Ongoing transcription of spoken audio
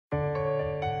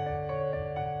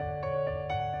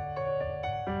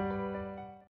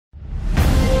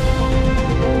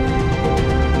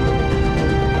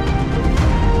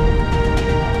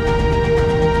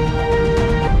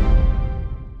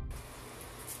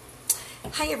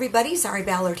Hi everybody, Zari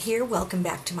Ballard here. Welcome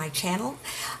back to my channel.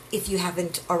 If you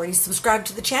haven't already subscribed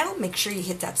to the channel, make sure you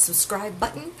hit that subscribe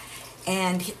button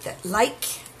and hit that like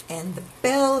and the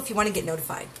bell if you want to get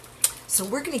notified. So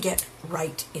we're going to get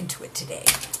right into it today.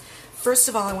 First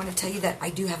of all, I want to tell you that I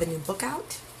do have a new book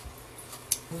out,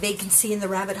 Vacancy in the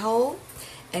Rabbit Hole,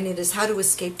 and it is How to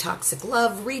Escape Toxic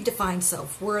Love, Redefine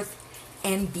Self-Worth,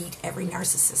 and Beat Every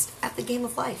Narcissist at the Game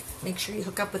of Life. Make sure you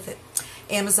hook up with it.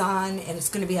 Amazon, and it's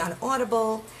going to be on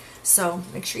Audible, so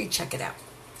make sure you check it out.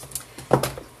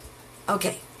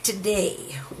 Okay,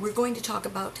 today we're going to talk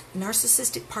about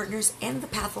narcissistic partners and the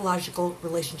pathological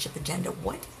relationship agenda.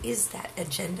 What is that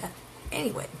agenda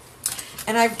anyway?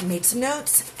 And I've made some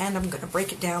notes, and I'm going to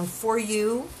break it down for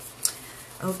you.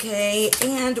 Okay,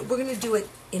 and we're going to do it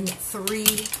in 3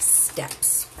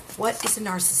 steps. What is a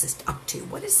narcissist up to?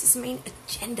 What is his main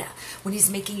agenda when he's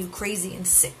making you crazy and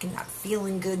sick and not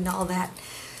feeling good and all that?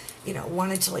 You know,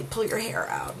 wanting to like pull your hair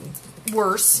out and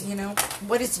worse, you know.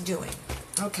 What is he doing?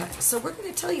 Okay, so we're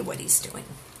going to tell you what he's doing.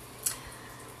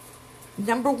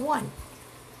 Number 1,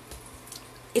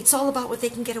 it's all about what they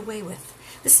can get away with.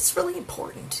 This is really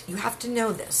important. You have to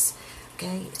know this.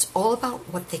 Okay, it's all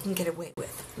about what they can get away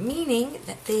with. Meaning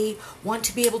that they want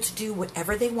to be able to do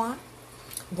whatever they want,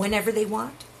 whenever they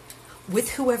want,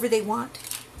 with whoever they want,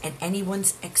 at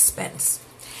anyone's expense.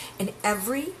 And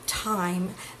every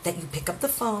time that you pick up the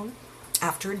phone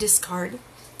after a discard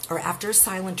or after a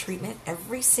silent treatment,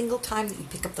 every single time that you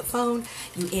pick up the phone,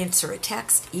 you answer a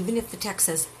text, even if the text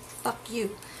says, fuck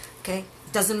you, okay?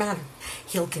 Doesn't matter.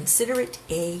 He'll consider it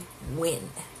a win.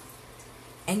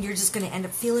 And you're just going to end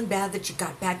up feeling bad that you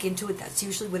got back into it. That's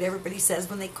usually what everybody says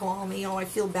when they call me. Oh, I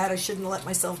feel bad. I shouldn't let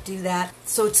myself do that.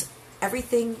 So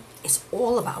everything is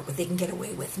all about what they can get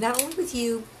away with. Not only with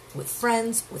you, with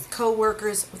friends, with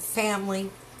coworkers, with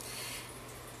family.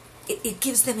 It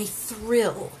gives them a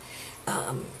thrill.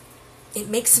 It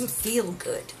makes them feel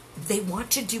good. They want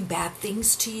to do bad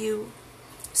things to you,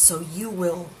 so you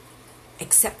will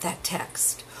accept that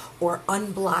text or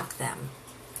unblock them.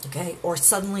 Okay, or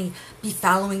suddenly be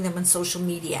following them on social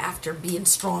media after being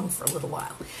strong for a little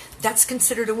while. That's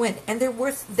considered a win, and they're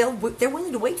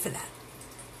willing to wait for that.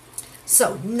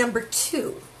 So, number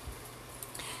 2,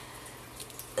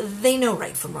 they know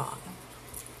right from wrong.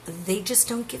 They just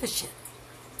don't give a shit.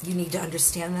 You need to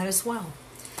understand that as well.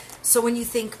 So when you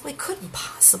think, well, I couldn't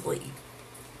possibly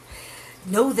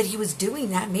know that he was doing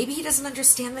that. Maybe he doesn't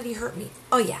understand that he hurt me.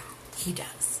 Oh yeah, he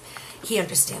does. He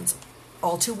understands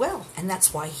all too well, and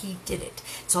that's why he did it.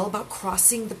 It's all about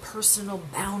crossing the personal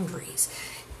boundaries.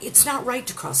 It's not right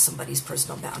to cross somebody's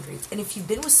personal boundaries. And if you've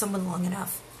been with someone long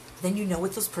enough, then you know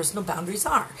what those personal boundaries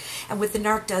are. And what the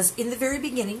narc does in the very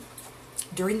beginning,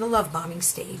 during the love bombing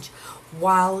stage,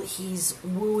 while he's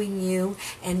wooing you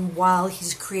and while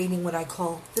he's creating what I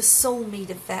call the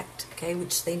soulmate effect, okay,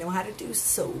 which they know how to do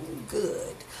so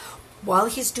good. While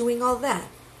he's doing all that,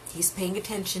 he's paying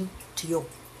attention to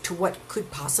what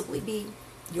could possibly be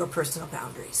your personal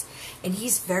boundaries. And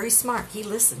he's very smart. He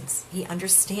listens. He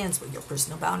understands what your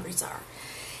personal boundaries are.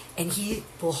 And he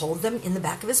will hold them in the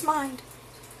back of his mind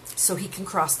so he can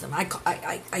cross them.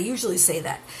 I usually say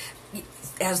that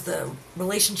as the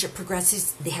relationship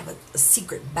progresses, they have a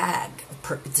secret bag,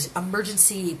 it's an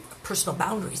emergency personal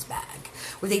boundaries bag,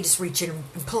 where they just reach in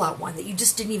and pull out one that you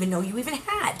just didn't even know you even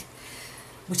had,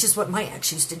 which is what my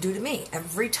ex used to do to me.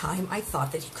 Every time I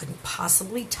thought that he couldn't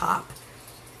possibly top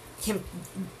him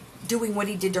doing what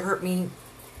he did to hurt me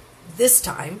this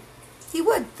time, he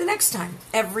would the next time.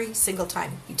 Every single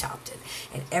time he topped it.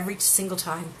 And every single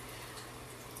time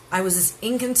I was as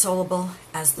inconsolable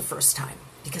as the first time,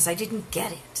 because I didn't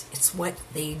get it. It's what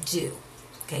they do.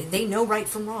 Okay, they know right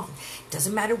from wrong. It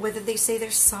doesn't matter whether they say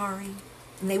they're sorry,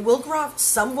 and they will grovel.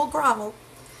 Some will grovel.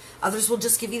 Others will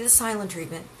just give you the silent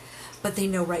treatment. But they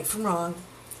know right from wrong,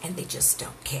 and they just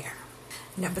don't care.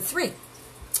 Number 3,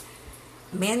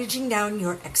 managing down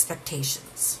your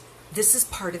expectations. This is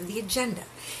part of the agenda.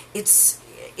 It's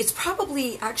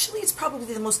probably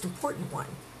the most important one.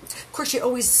 Of course, you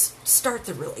always start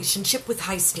the relationship with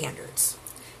high standards.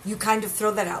 You kind of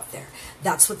throw that out there.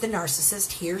 That's what the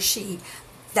narcissist, he or she,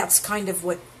 that's kind of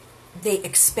what they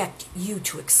expect you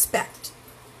to expect.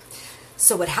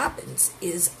 So what happens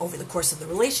is, over the course of the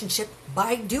relationship,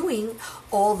 by doing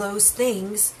all those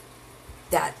things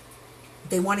that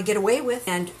they want to get away with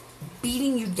and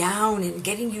beating you down and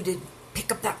getting you to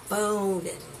pick up that phone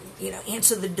and, you know,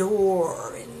 answer the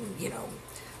door and, you know,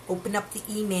 open up the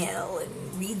email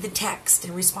and read the text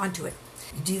and respond to it.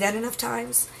 You do that enough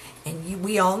times, and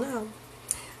we all know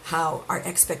how our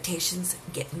expectations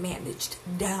get managed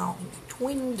down,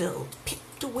 dwindled,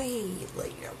 picked away,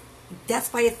 like, you know,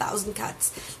 death by 1,000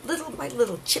 cuts, little by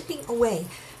little, chipping away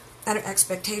at our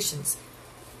expectations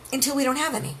until we don't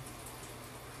have any.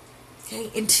 Okay?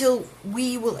 Until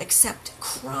we will accept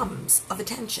crumbs of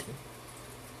attention.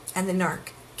 And the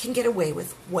narc can get away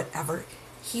with whatever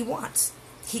he wants.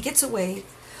 He gets away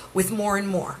with more and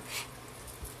more.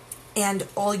 And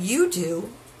all you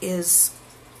do is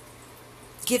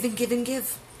give and give and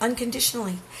give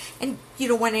unconditionally. And you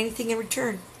don't want anything in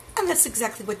return. And that's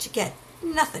exactly what you get.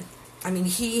 Nothing. I mean,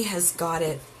 he has got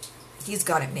it. He's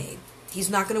got it made. He's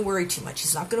not going to worry too much.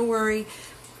 He's not going to worry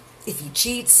if he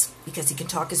cheats, because he can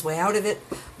talk his way out of it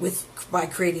by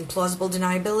creating plausible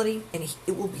deniability. And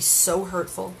it will be so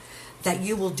hurtful that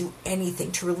you will do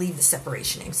anything to relieve the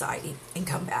separation anxiety and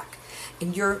come back.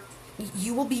 And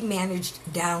you will be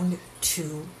managed down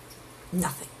to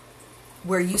nothing,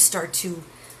 where you start to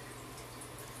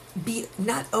be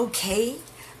not okay,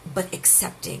 but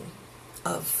accepting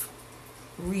of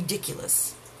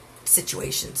ridiculous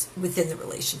situations within the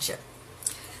relationship.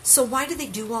 So why do they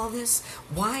do all this?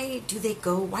 Why do they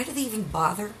even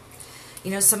bother?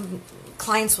 You know, some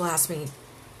clients will ask me,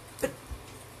 but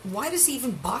why does he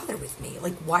even bother with me?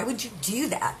 Like, why would you do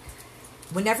that?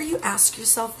 Whenever you ask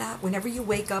yourself that, whenever you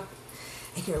wake up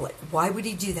and you're like, why would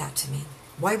he do that to me?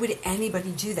 Why would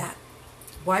anybody do that?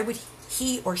 Why would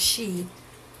he or she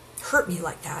hurt me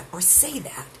like that, or say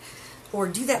that, or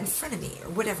do that in front of me,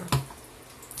 or whatever?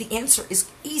 The answer is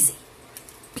easy.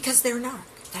 Because they're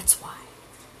narc. That's why.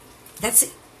 That's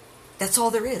it. That's all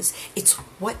there is. It's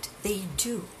what they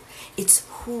do. It's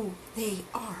who they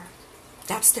are.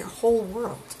 That's their whole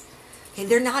world. Okay,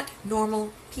 they're not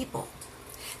normal people.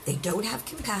 They don't have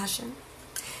compassion.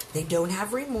 They don't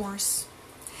have remorse.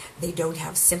 They don't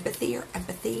have sympathy or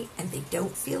empathy, and they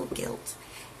don't feel guilt.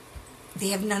 They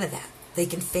have none of that. They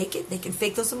can fake it. They can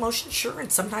fake those emotions, sure,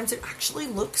 and sometimes it actually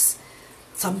looks.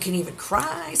 Some can even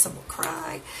cry. Some will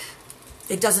cry.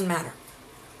 It doesn't matter.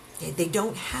 Okay, they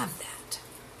don't have that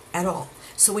at all.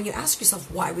 So when you ask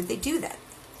yourself, why would they do that?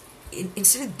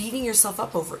 Instead of beating yourself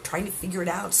up over it, trying to figure it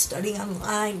out, studying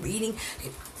online, reading,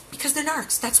 because they're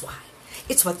narcs, that's why.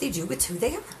 It's what they do, it's who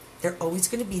they are. They're always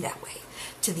going to be that way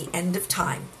to the end of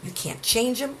time. You can't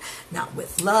change them, not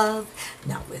with love,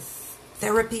 not with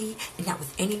therapy, and not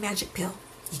with any magic pill.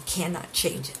 You cannot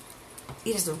change it.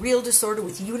 It is a real disorder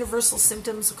with universal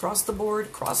symptoms across the board,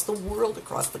 across the world,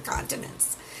 across the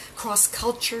continents, across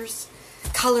cultures,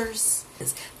 colors.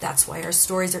 That's why our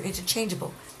stories are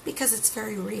interchangeable, because it's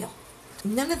very real.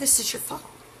 None of this is your fault.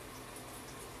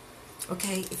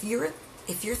 Okay, if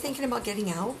you're thinking about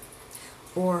getting out,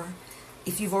 or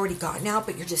if you've already gotten out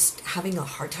but you're just having a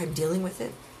hard time dealing with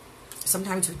it,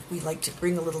 sometimes we like to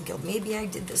bring a little guilt. Maybe I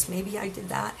did this, maybe I did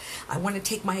that. I want to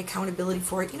take my accountability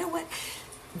for it. You know what?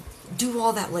 Do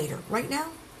all that later. Right now,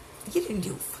 you didn't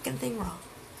do a fucking thing wrong.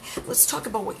 Let's talk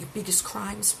about what your biggest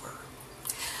crimes were.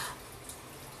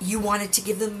 You wanted to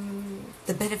give them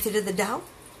the benefit of the doubt?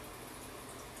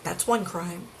 That's one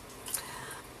crime.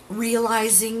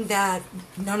 Realizing that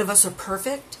none of us are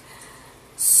perfect,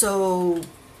 so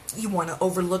you want to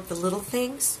overlook the little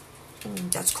things?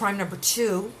 That's crime number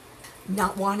 2.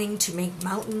 Not wanting to make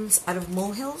mountains out of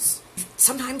molehills.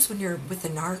 Sometimes when you're with a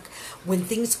narc, when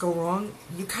things go wrong,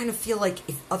 you kind of feel like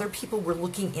if other people were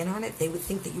looking in on it, they would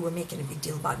think that you were making a big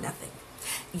deal about nothing.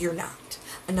 You're not.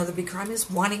 Another big crime is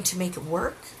wanting to make it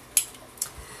work,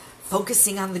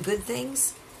 focusing on the good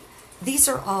things. These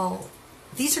are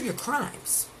your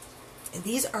crimes. And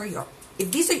these are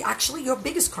actually your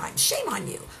biggest crimes, shame on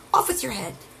you. Off with your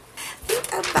head. Think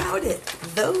about it.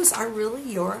 Those are really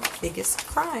your biggest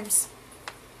crimes.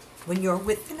 When you're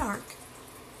with the narc,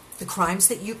 the crimes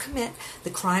that you commit,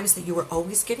 the crimes that you are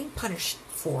always getting punished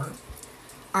for,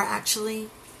 are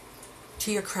actually,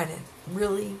 to your credit,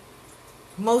 really,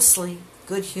 mostly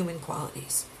good human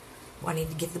qualities. Wanting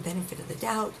to give the benefit of the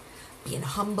doubt, being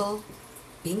humble,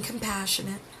 being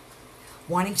compassionate,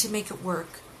 wanting to make it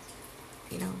work,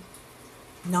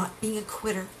 not being a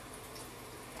quitter.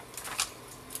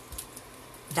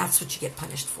 That's what you get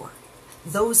punished for.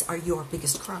 Those are your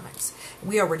biggest crimes.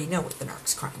 We already know what the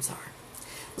narc's crimes are.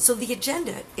 So the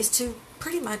agenda is to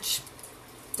pretty much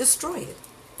destroy it.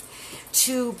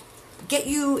 To get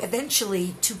you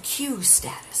eventually to Q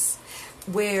status,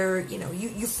 where,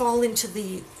 you fall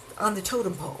on the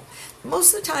totem pole.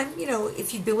 Most of the time,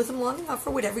 if you've been with them long enough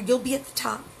or whatever, you'll be at the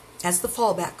top as the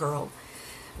fallback girl,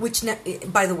 which,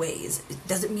 by the way, it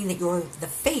doesn't mean that you're the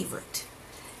favorite.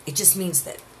 It just means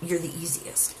that you're the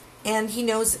easiest. And he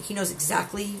knows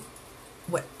exactly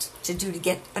what to do to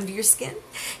get under your skin.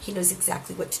 He knows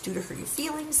exactly what to do to hurt your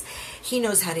feelings. He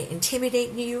knows how to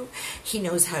intimidate you. He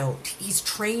knows how he's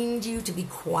trained you to be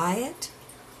quiet.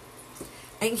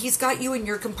 And he's got you in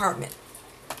your compartment.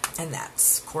 And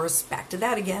that's, of course, back to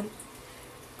that again.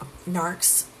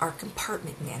 Narcs are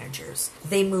compartment managers.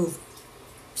 They move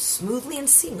smoothly and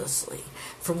seamlessly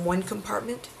from one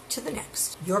compartment to the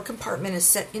next. Your compartment is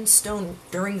set in stone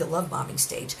during the love bombing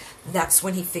stage. That's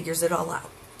when he figures it all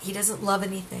out. He doesn't love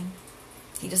anything.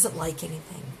 He doesn't like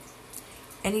anything.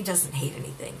 And he doesn't hate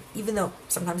anything. Even though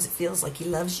sometimes it feels like he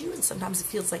loves you and sometimes it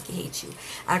feels like he hates you.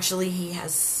 Actually,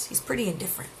 he's pretty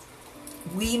indifferent.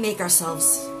 We make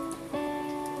ourselves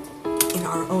in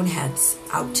our own heads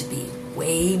out to be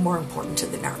way more important to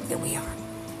the narc than we are.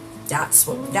 That's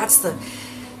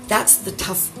the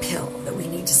tough pill that we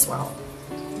need to swallow.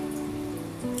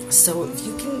 So if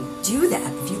you can do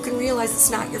that, if you can realize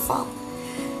it's not your fault,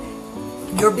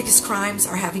 your biggest crimes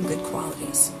are having good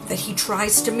qualities that he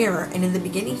tries to mirror, and in the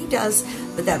beginning he does,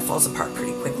 but that falls apart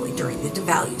pretty quickly during the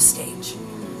devalue stage.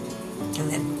 And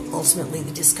then ultimately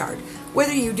the discard.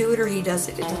 Whether you do it or he does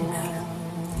it, it doesn't matter.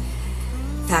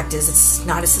 Fact is, it's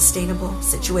not a sustainable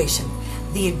situation.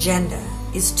 The agenda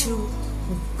is to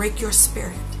break your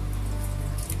spirit,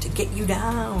 to get you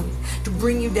down, to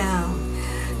bring you down,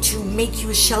 to make you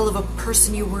a shell of a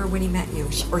person you were when he met you,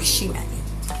 or she met you.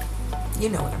 You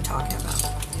know what I'm talking about.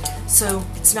 So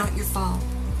it's not your fault.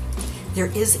 There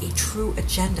is a true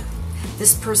agenda.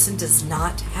 This person does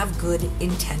not have good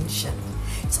intention.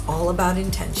 It's all about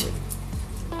intention.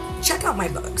 Check out my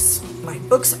books. My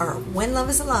books are When Love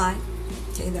is a Lie.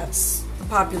 Okay, that's the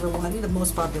popular one, the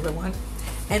most popular one.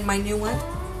 And my new one,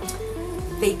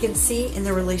 Vacancy in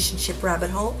the Relationship Rabbit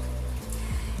Hole.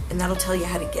 And that'll tell you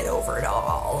how to get over it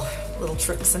all. Little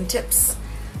tricks and tips.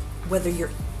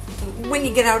 When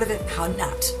you get out of it, how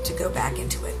not to go back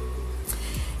into it.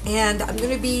 And I'm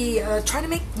going to be trying to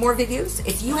make more videos.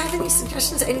 If you have any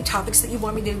suggestions, any topics that you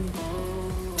want me to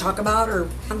talk about, or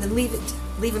then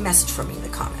leave a message for me in the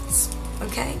comments.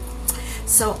 Okay?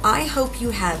 So I hope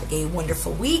you have a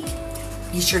wonderful week.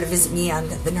 Be sure to visit me on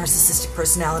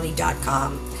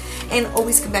thenarcissisticpersonality.com, and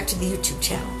always come back to the YouTube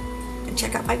channel and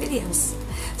check out my videos.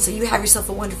 So you have yourself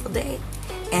a wonderful day,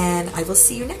 and I will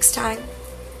see you next time.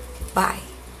 Bye.